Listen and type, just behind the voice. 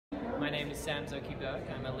name is Szoke Burke.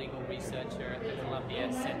 I'm a legal researcher at the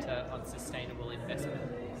Columbia Center on Sustainable Investment.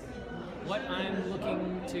 What I'm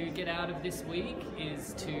looking to get out of this week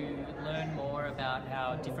is to learn more about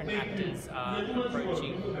how different actors are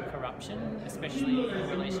approaching corruption, especially in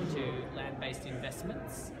relation to land-based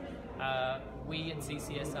investments. We at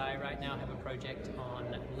CCSI right now have a project on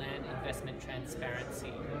land investment transparency,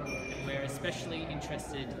 and we're especially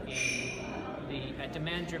interested in the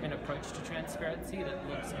demand-driven approach to transparency that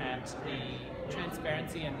looks at the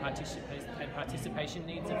transparency and participation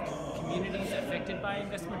needs of communities affected by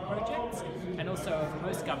investment projects, and also of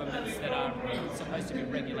host governments that are supposed to be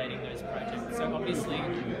regulating those projects. So obviously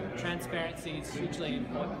transparency is hugely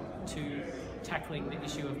important to tackling the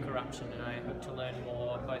issue of corruption, and I hope to learn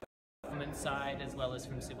more both from the government side as well as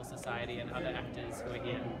from civil society and other actors who are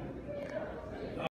here.